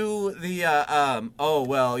do the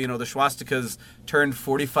the swastikas turned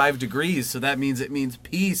 45 degrees, so that means it means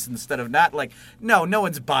peace instead of not. Like, no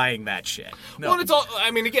one's buying that shit. No. Well, it's all.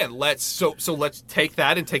 I mean, again, let's take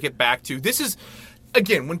that and take it back to this is.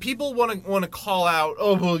 Again, when people want to call out,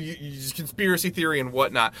 conspiracy theory and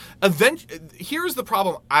whatnot, here's the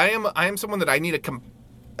problem. I am someone that I need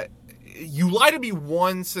you lie to me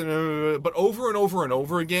once, but over and over and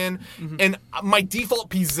over again, and my default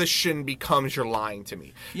position becomes you're lying to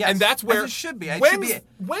me. Yes, and that's where it should be.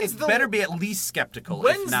 Better be at least skeptical.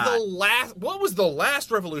 When's what was the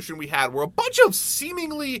last revolution we had where a bunch of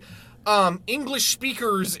seemingly English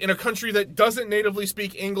speakers in a country that doesn't natively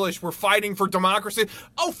speak English were fighting for democracy?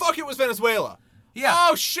 Oh, fuck, it was Venezuela. Yeah.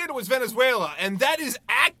 Oh, shit, it was Venezuela. And that is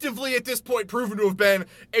actively, at this point, proven to have been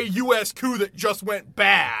a U.S. coup that just went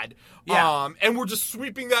bad. Yeah. And we're just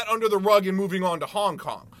sweeping that under the rug and moving on to Hong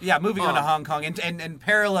Kong. Yeah, moving on to Hong Kong and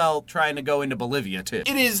parallel trying to go into Bolivia, too.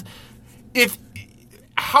 It is...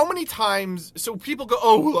 how many times, so people go,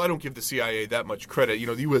 oh, well, I don't give the CIA that much credit. You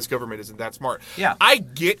know, the U.S. government isn't that smart. Yeah. I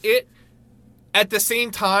get it. At the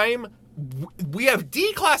same time, we have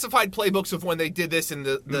declassified playbooks of when they did this in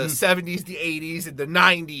the 70s, the 80s, and the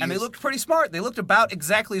 90s. And they looked pretty smart. They looked about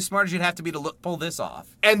exactly as smart as you'd have to be to pull this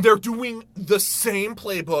off. And they're doing the same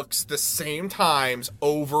playbooks the same times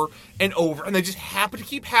over and over. And they just happen to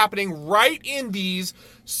keep happening right in these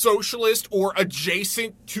socialist or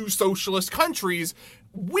adjacent to socialist countries.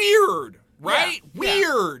 Weird, right? Yeah.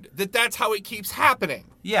 Weird that that's how it keeps happening.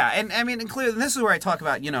 Yeah, and I mean, and clearly, this is where I talk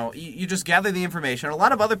about, you just gather the information. A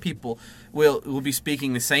lot of other people will be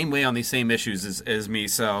speaking the same way on these same issues as me.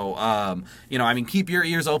 So, I mean, keep your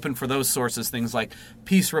ears open for those sources, things like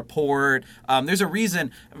Peace Report. There's a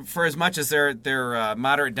reason, for as much as they're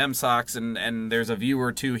moderate Dem socks, and there's a view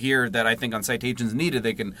or two here that I think on Citations Needed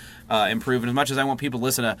they can improve. And as much as I want people to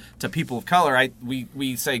listen to people of color,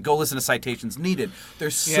 we say, go listen to Citations Needed.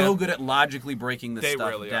 They're so good at logically breaking this stuff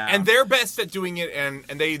really down. are. And they're best at doing it, and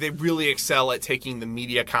they really excel at taking the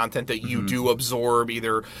media content that you do absorb,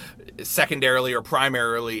 either secondarily or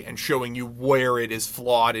primarily, and showing you where it is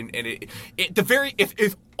flawed. And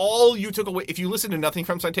if all you took away, if you listen to nothing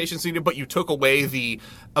from Citations Needed, but you took away the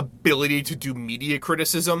ability to do media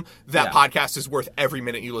criticism, that podcast is worth every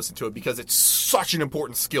minute you listen to it, because it's such an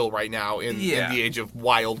important skill right now in the age of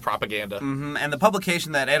wild propaganda. Mm-hmm. And the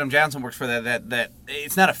publication that Adam Johnson works for, that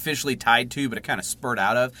it's not officially tied to, but it kind of spurred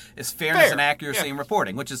out of, is Fairness and Accuracy in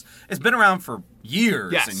Reporting, which it's been around for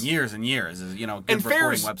years and years and years. Is, good and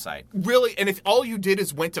reporting website. Really, and if all you did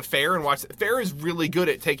is went to FAIR and watched, FAIR is really good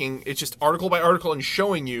at taking, it's just article by article and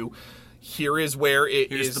showing you, here is where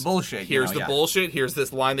here's the bullshit. Here's the bullshit. Here's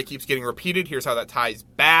this line that keeps getting repeated. Here's how that ties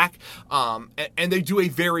back. And they do a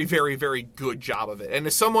very, very, very good job of it. And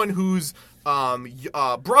as someone whose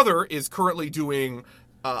brother is currently doing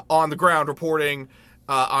on-the-ground reporting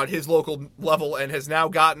on his local level and has now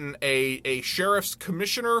gotten a sheriff's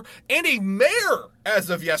commissioner and a mayor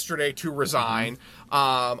as of yesterday to resign,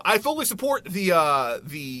 I fully support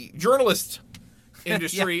the journalist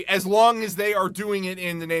industry as long as they are doing it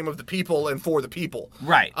in the name of the people and for the people.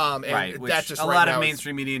 Right. Right. Which that's just a lot of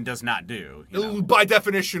mainstream media does not do. By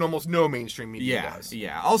definition, almost no mainstream media does.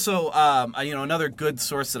 Yeah. Also, another good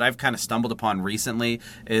source that I've kind of stumbled upon recently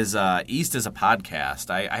is East is a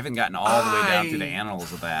podcast. I haven't gotten all the way down through the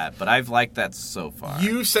annals of that, but I've liked that so far.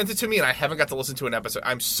 You sent it to me, and I haven't got to listen to an episode.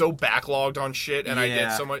 I'm so backlogged on shit, and I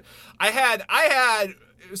get so much. I had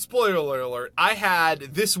spoiler alert. I had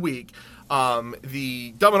this week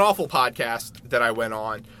the Dumb and Awful podcast that I went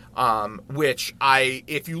on, which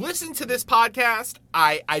if you listen to this podcast,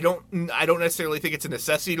 I don't necessarily think it's a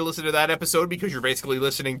necessity to listen to that episode, because you're basically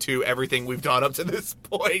listening to everything we've done up to this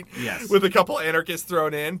point, with a couple anarchists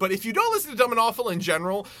thrown in. But if you don't listen to Dumb and Awful in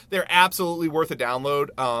general, they're absolutely worth a download.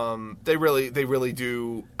 They really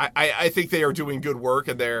do. I think they are doing good work,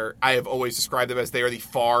 and I have always described them as they are the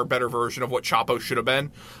far better version of what Chapo should have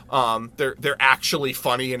been. They're actually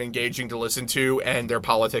funny and engaging to listen to, and their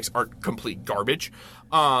politics aren't complete garbage.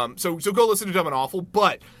 So go listen to Dumb and Awful.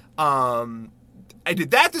 But I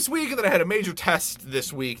did that this week, and then I had a major test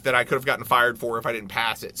this week that I could have gotten fired for if I didn't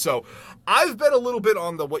pass it. So I've been a little bit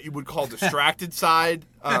on the what you would call distracted side.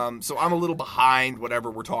 So I'm a little behind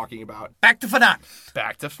whatever we're talking about. Back to Fanon.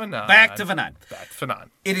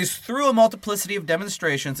 It is through a multiplicity of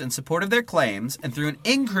demonstrations in support of their claims and through an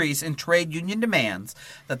increase in trade union demands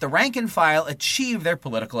that the rank and file achieve their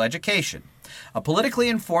political education. A politically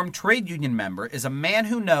informed trade union member is a man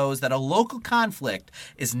who knows that a local conflict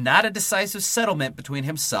is not a decisive settlement between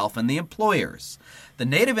himself and the employers. The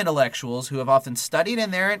native intellectuals who have often studied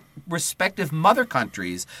in their respective mother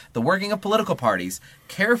countries the working of political parties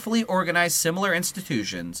carefully organize similar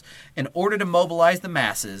institutions in order to mobilize the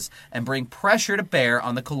masses and bring pressure to bear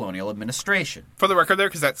on the colonial administration. For the record there,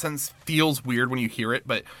 because that sentence feels weird when you hear it,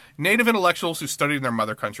 but native intellectuals who studied in their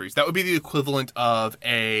mother countries, that would be the equivalent of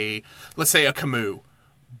let's say a Camus,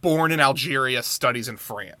 born in Algeria, studies in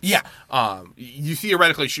France. Yeah. You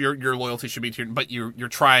theoretically, your loyalty should be to, but you're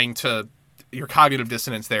trying to, your cognitive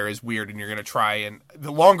dissonance there is weird, and you're going to try, and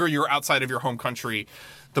the longer you're outside of your home country,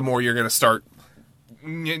 the more you're going to start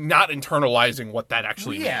not internalizing what that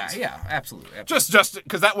actually means. Yeah, absolutely. Just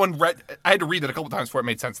because that one I had to read that a couple times before it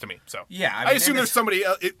made sense to me. So yeah, I assume there's somebody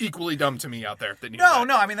equally dumb to me out there that needs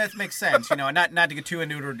No, I mean that makes sense. Not to get too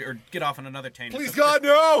into it or get off on another tangent. Please God,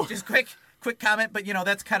 no. Just quick comment, but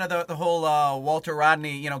that's kind of the whole Walter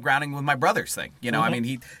Rodney, grounding with my brothers thing. I mean,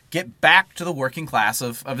 he get back to the working class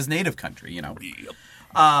of his native country. Yep.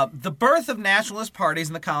 The birth of nationalist parties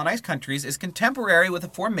in the colonized countries is contemporary with the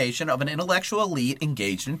formation of an intellectual elite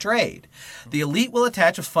engaged in trade. The elite will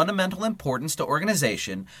attach a fundamental importance to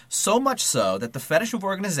organization, so much so that the fetish of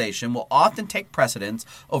organization will often take precedence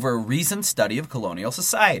over a reasoned study of colonial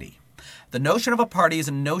society. The notion of a party is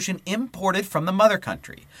a notion imported from the mother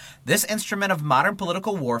country. This instrument of modern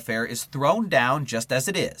political warfare is thrown down just as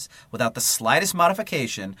it is, without the slightest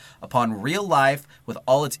modification, upon real life with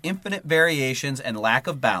all its infinite variations and lack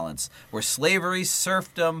of balance, where slavery,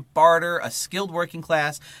 serfdom, barter, a skilled working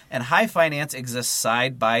class, and high finance exist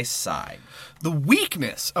side by side. The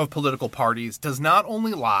weakness of political parties does not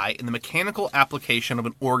only lie in the mechanical application of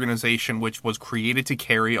an organization which was created to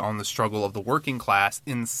carry on the struggle of the working class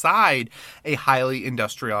inside a highly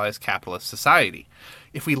industrialized capitalist society.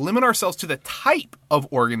 If we limit ourselves to the type of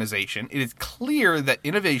organization, it is clear that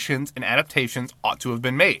innovations and adaptations ought to have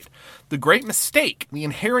been made. The great mistake, the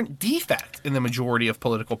inherent defect in the majority of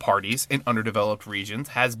political parties in underdeveloped regions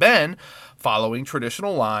has been following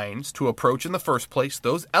traditional lines to approach in the first place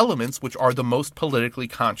those elements which are the most politically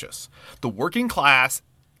conscious. The working classes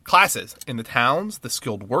in the towns, the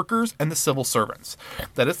skilled workers, and the civil servants.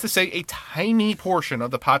 That is to say, a tiny portion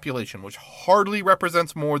of the population, which hardly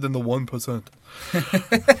represents more than the 1%.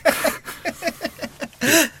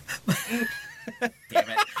 Damn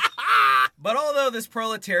it. But although this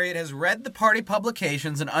proletariat has read the party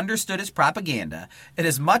publications and understood its propaganda, it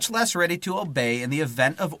is much less ready to obey in the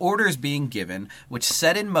event of orders being given which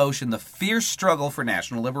set in motion the fierce struggle for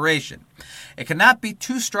national liberation. It cannot be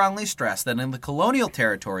too strongly stressed that in the colonial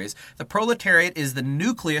territories, the proletariat is the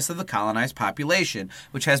nucleus of the colonized population,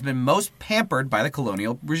 which has been most pampered by the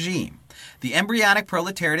colonial regime. The embryonic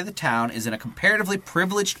proletariat of the town is in a comparatively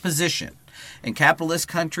privileged position. In capitalist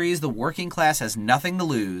countries, the working class has nothing to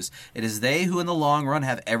lose. It is they who in the long run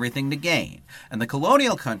have everything to gain. In the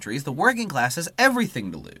colonial countries, the working class has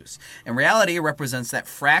everything to lose. In reality, it represents that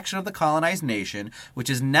fraction of the colonized nation which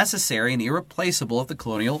is necessary and irreplaceable if the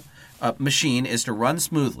colonial machine is to run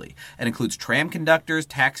smoothly. It includes tram conductors,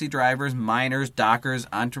 taxi drivers, miners, dockers,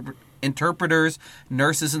 interpreters,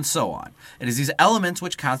 nurses, and so on. It is these elements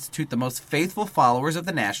which constitute the most faithful followers of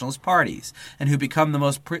the nationalist parties, and who become the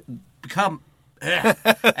most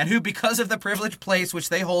and who, because of the privileged place which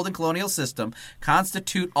they hold in colonial system,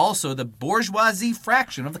 constitute also the bourgeoisie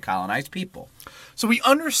fraction of the colonized people. So we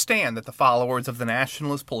understand that the followers of the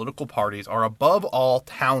nationalist political parties are above all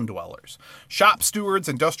town dwellers, shop stewards,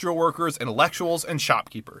 industrial workers, intellectuals, and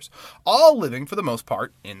shopkeepers, all living for the most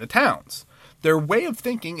part in the towns. Their way of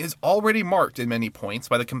thinking is already marked in many points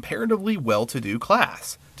by the comparatively well-to-do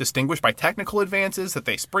class, distinguished by technical advances that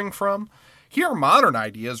they spring from. Here modern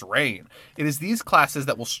ideas reign. It is these classes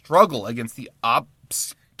that will struggle against the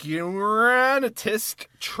obscurantist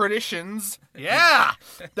traditions,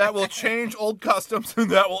 that will change old customs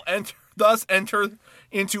and that will thus enter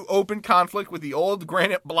into open conflict with the old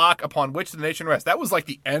granite block upon which the nation rests. That was like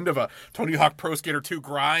the end of a Tony Hawk Pro Skater 2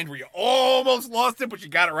 grind where you almost lost it, but you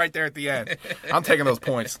got it right there at the end. I'm taking those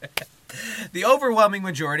points. The overwhelming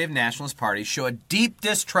majority of nationalist parties show a deep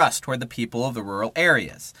distrust toward the people of the rural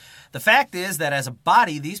areas. The fact is that as a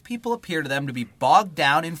body, these people appear to them to be bogged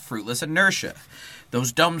down in fruitless inertia.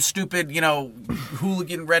 Those dumb, stupid,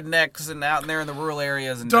 hooligan rednecks and out there in the rural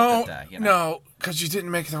areas. And No, because you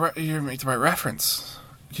didn't make the right reference.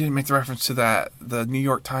 You didn't make the reference to the New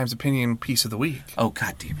York Times opinion piece of the week. Oh,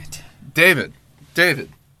 God damn it. David.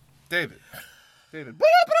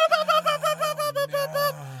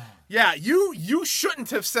 Yeah, you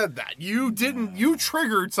shouldn't have said that. You didn't. You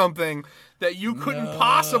triggered something that you couldn't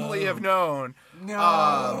possibly have known.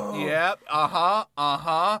 No. Yep.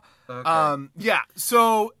 Okay. Yeah.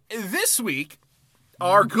 So this week,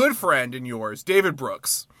 our good friend and yours, David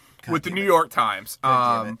Brooks, with the New York Times.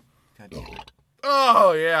 God damn it.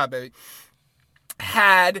 Oh yeah, baby.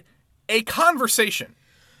 Had a conversation.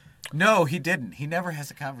 No, he didn't. He never has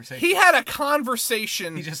a conversation. He had a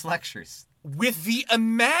conversation. He just lectures. With the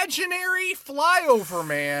imaginary flyover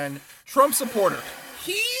man, Trump supporter.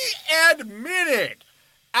 He admitted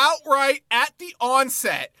outright at the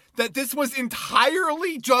onset that this was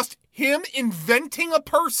entirely just him inventing a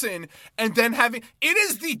person and then having... It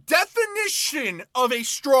is the definition of a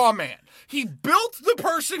straw man. He built the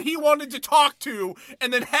person he wanted to talk to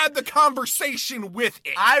and then had the conversation with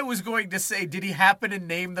it. I was going to say, did he happen to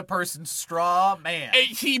name the person Straw Man?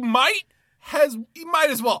 He might as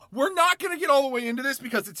well. We're not going to get all the way into this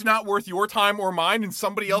because it's not worth your time or mine, and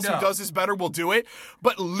somebody else who does this better will do it.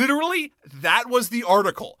 But literally, that was the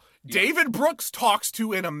article. David Brooks talks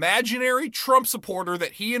to an imaginary Trump supporter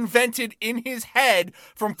that he invented in his head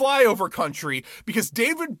from Flyover Country, because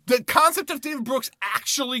the concept of David Brooks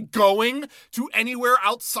actually going to anywhere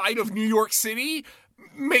outside of New York City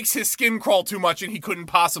makes his skin crawl too much, and he couldn't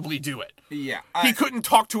possibly do it. Yeah. He couldn't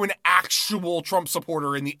talk to an actual Trump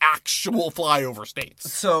supporter in the actual flyover states.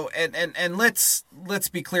 So, and let's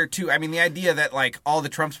be clear, too. I mean, the idea that, like, all the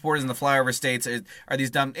Trump supporters in the flyover states are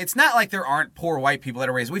these dumb... It's not like there aren't poor white people that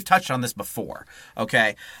are raised. We've touched on this before,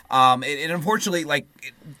 okay? It unfortunately, like,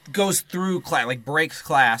 it goes through class, like, breaks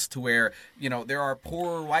class to where, you know, there are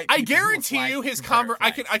poor white people. I guarantee you his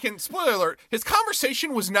I can spoiler alert, his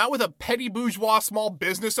conversation was not with a petty bourgeois small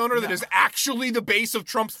business owner that is actually the base of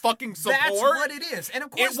Trump's fucking support. That's what it is. And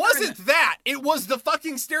of course, it wasn't that. It was the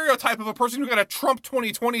fucking stereotype of a person who got a Trump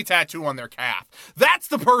 2020 tattoo on their calf. That's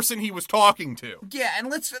the person he was talking to. Yeah,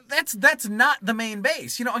 and that's not the main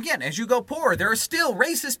base. You know, again, as you go poor, there are still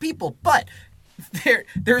racist people, but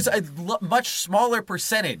there's a much smaller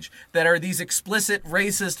percentage that are these explicit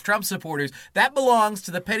racist Trump supporters. That belongs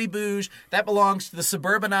to the petty bouge. That belongs to the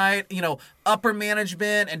suburbanite, you know, upper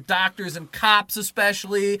management and doctors and cops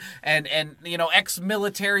especially, and you know,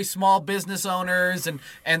 ex-military small business owners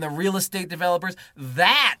and the real estate developers.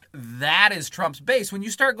 That is Trump's base. When you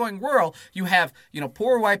start going rural, you have, you know,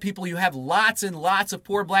 poor white people. You have lots and lots of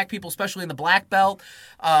poor black people, especially in the Black Belt.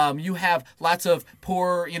 You have lots of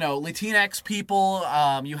poor, you know, Latinx people.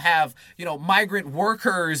 You have, you know, migrant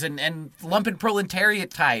workers and lumpen proletariat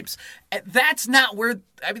types. That's not where,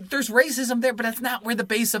 I mean, there's racism there, but that's not where the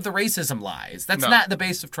base of the racism lies. That's not the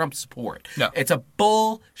base of Trump's support. No. It's a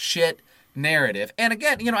bullshit narrative. And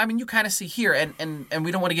again, you know, I mean, you kind of see here, and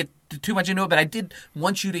we don't want to get too much into it, but I did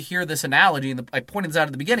want you to hear this analogy, and I pointed this out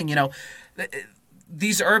at the beginning, you know,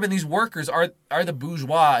 these workers are the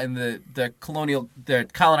bourgeois in the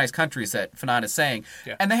colonized countries that Fanon is saying.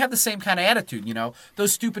 Yeah. And they have the same kind of attitude, you know.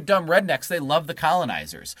 Those stupid dumb rednecks, they love the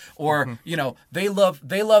colonizers. Or, you know, they love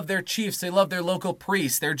their chiefs, they love their local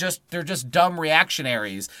priests. They're just dumb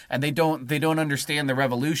reactionaries, and they don't understand the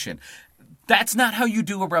revolution. That's not how you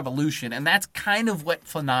do a revolution, and that's kind of what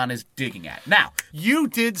Fanon is digging at. Now, you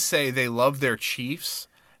did say they love their chiefs.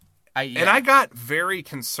 Yeah. And I got very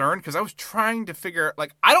concerned because I was trying to figure,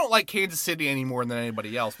 like, I don't like Kansas City any more than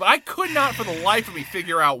anybody else, but I could not for the life of me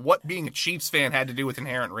figure out what being a Chiefs fan had to do with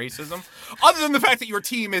inherent racism, other than the fact that your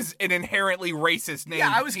team is an inherently racist name.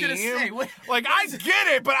 Yeah, I was going to say. I get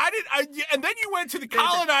it, but and then you went to the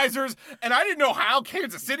colonizers, and I didn't know how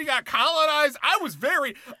Kansas City got colonized. I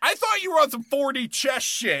thought you were on some 4D chess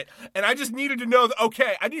shit, and I just needed to know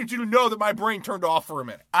I needed you to know that my brain turned off for a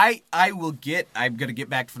minute. I'm going to get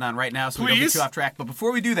back to Fanon right now, so we don't get too off track. But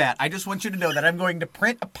before we do that, I just want you to know that I'm going to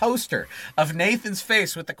print a poster of Nathan's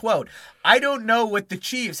face with the quote, "I don't know what the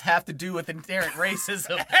Chiefs have to do with inherent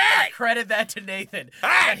racism." Hey! Credit that to Nathan.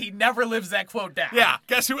 Hey! But he never lives that quote down. Yeah,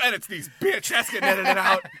 guess who edits these, bitch? That's getting edited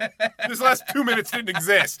out. This last 2 minutes didn't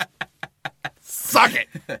exist. Suck it.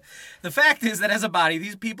 The fact is that as a body,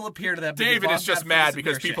 these people appear to them. David is just mad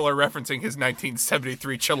because people are referencing his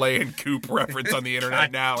 1973 Chilean coup reference on the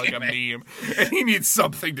internet now like a meme, and he needs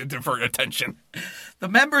something to divert attention. The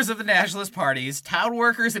members of the nationalist parties, town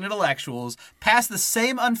workers, and intellectuals pass the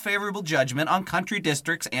same unfavorable judgment on country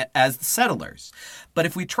districts as the settlers. But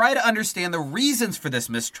if we try to understand the reasons for this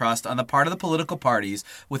mistrust on the part of the political parties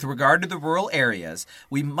with regard to the rural areas,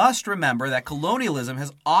 we must remember that colonialism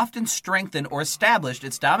has often strengthened or established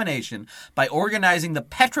its domination by organizing the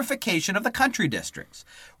petrification of the country districts.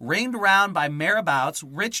 Reigned around by marabouts,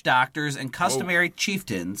 witch doctors, and customary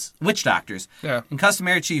chieftains, the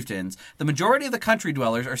majority of the country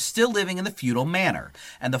dwellers are still living in the feudal manner,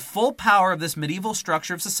 and the full power of this medieval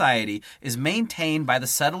structure of society is maintained by the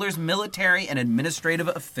settlers' military and administrative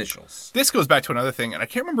officials. This goes back to another thing, and I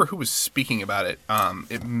can't remember who was speaking about it. I'm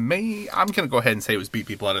going to go ahead and say it was Beat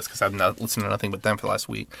People Lettuce because I've not listened to nothing but them for the last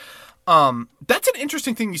week. That's an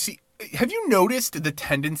interesting thing you see. Have you noticed the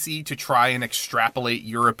tendency to try and extrapolate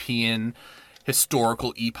European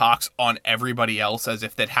historical epochs on everybody else as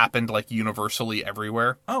if that happened like universally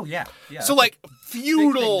everywhere? Oh, yeah. So like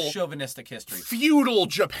feudal chauvinistic history. Feudal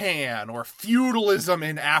Japan or feudalism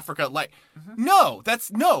in Africa. Like, no,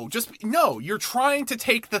 you're trying to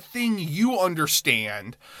take the thing you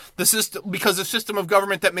understand, the system, because the system of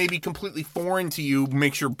government that may be completely foreign to you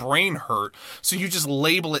makes your brain hurt. So you just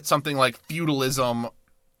label it something like feudalism,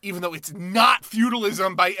 even though it's not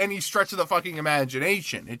feudalism by any stretch of the fucking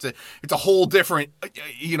imagination. It's a whole different,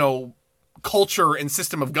 culture and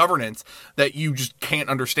system of governance that you just can't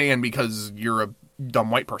understand because you're a dumb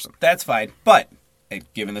white person. That's fine. But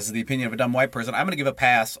given this is the opinion of a dumb white person, I'm going to give a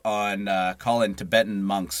pass on calling Tibetan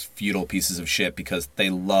monks feudal pieces of shit because they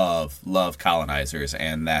love colonizers,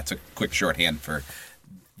 and that's a quick shorthand for,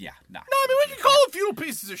 No, I mean, we can call them feudal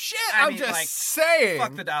pieces of shit. I'm just saying.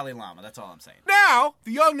 Fuck the Dalai Lama, that's all I'm saying. Now,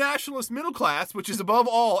 the young nationalist middle class, which is above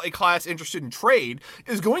all a class interested in trade,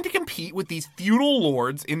 is going to compete with these feudal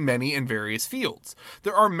lords in many and various fields.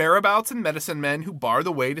 There are marabouts and medicine men who bar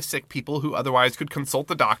the way to sick people who otherwise could consult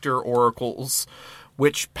the doctor, oracles,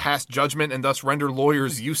 which pass judgment and thus render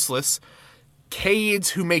lawyers useless.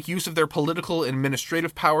 Cades who make use of their political and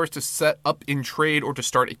administrative powers to set up in trade or to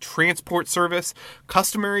start a transport service.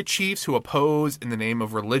 Customary chiefs who oppose, in the name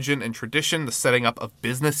of religion and tradition, the setting up of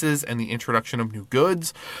businesses and the introduction of new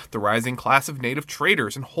goods. The rising class of native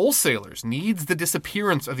traders and wholesalers needs the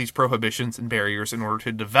disappearance of these prohibitions and barriers in order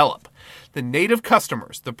to develop. The native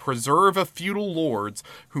customers, the preserve of feudal lords,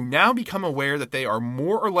 who now become aware that they are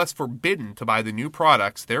more or less forbidden to buy the new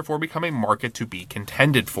products, therefore become a market to be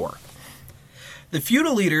contended for. The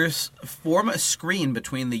feudal leaders form a screen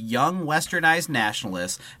between the young westernized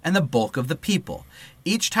nationalists and the bulk of the people.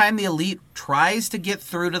 Each time the elite tries to get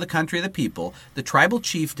through to the country of the people, the tribal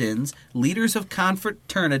chieftains, leaders of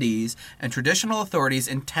confraternities, and traditional authorities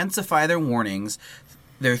intensify their warnings,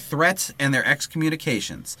 their threats, and their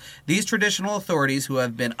excommunications. These traditional authorities, who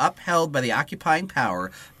have been upheld by the occupying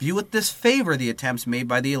power, view with disfavor the attempts made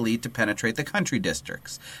by the elite to penetrate the country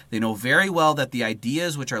districts. They know very well that the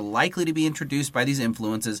ideas which are likely to be introduced by these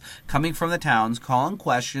influences coming from the towns call in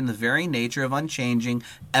question the very nature of unchanging,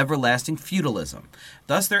 everlasting feudalism.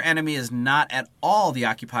 Thus their enemy is not at all the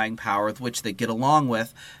occupying power with which they get along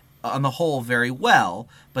with, on the whole, very well,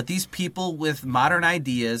 but these people with modern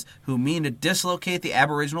ideas who mean to dislocate the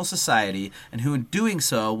Aboriginal society and who in doing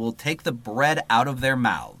so will take the bread out of their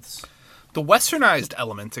mouths. The westernized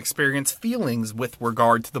elements experience feelings with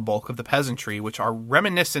regard to the bulk of the peasantry which are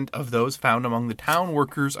reminiscent of those found among the town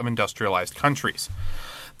workers of industrialized countries.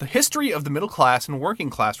 The history of the middle class and working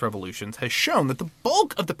class revolutions has shown that the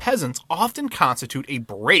bulk of the peasants often constitute a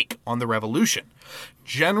brake on the revolution.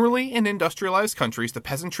 Generally, in industrialized countries, the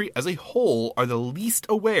peasantry as a whole are the least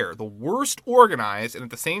aware, the worst organized, and at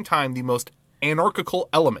the same time the most anarchical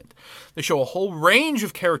element. They show a whole range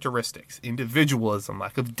of characteristics: individualism,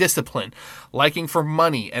 lack of discipline, liking for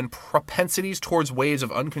money, and propensities towards waves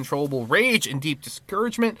of uncontrollable rage and deep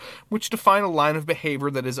discouragement, which define a line of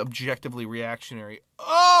behavior that is objectively reactionary.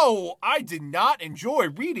 Oh, I did not enjoy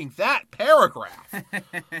reading that paragraph.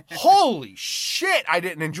 Holy shit, I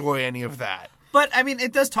didn't enjoy any of that. But, I mean,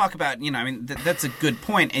 it does talk about, that's a good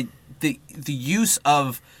point. The use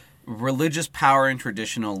of religious power and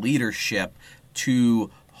traditional leadership to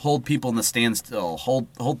hold people in the standstill,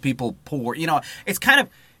 hold people poor. It's kind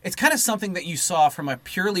of something that you saw from a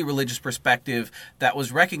purely religious perspective that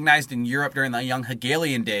was recognized in Europe during the young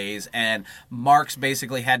Hegelian days, and Marx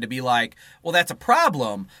basically had to be like, well, that's a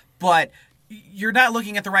problem, but you're not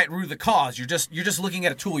looking at the right root of the cause. You're just looking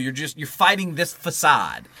at a tool. You're fighting this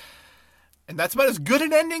facade. And that's about as good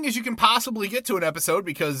an ending as you can possibly get to an episode,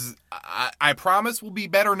 because I promise we'll be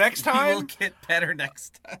better next time. We will get better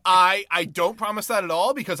next time. I don't promise that at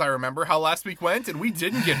all, because I remember how last week went, and we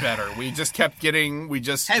didn't get better. We just kept getting,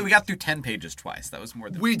 Hey, we got through 10 pages twice. That was more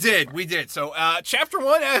than... We did. So, chapter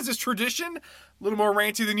 1, as is tradition, a little more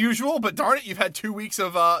ranty than usual, but darn it, you've had 2 weeks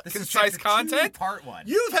of concise content. Part 1.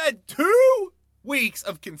 You've had 2 weeks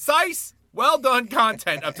of concise, well-done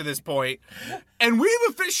content up to this point, and we've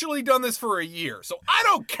officially done this for a year, so I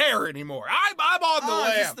don't care anymore. I'm on the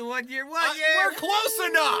lamb. Just the 1 year. We're close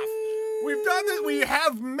enough. We've done this. We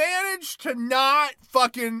have managed to not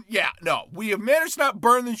we have managed to not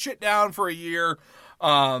burn the shit down for a year.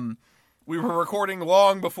 We were recording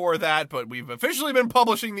long before that, but we've officially been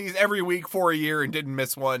publishing these every week for a year and didn't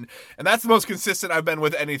miss one. And that's the most consistent I've been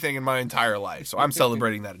with anything in my entire life. So I'm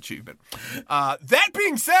celebrating that achievement. That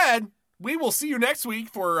being said, we will see you next week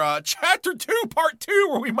for Chapter 2, Part 2,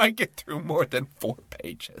 where we might get through more than 4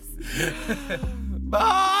 pages.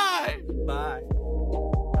 Bye! Bye.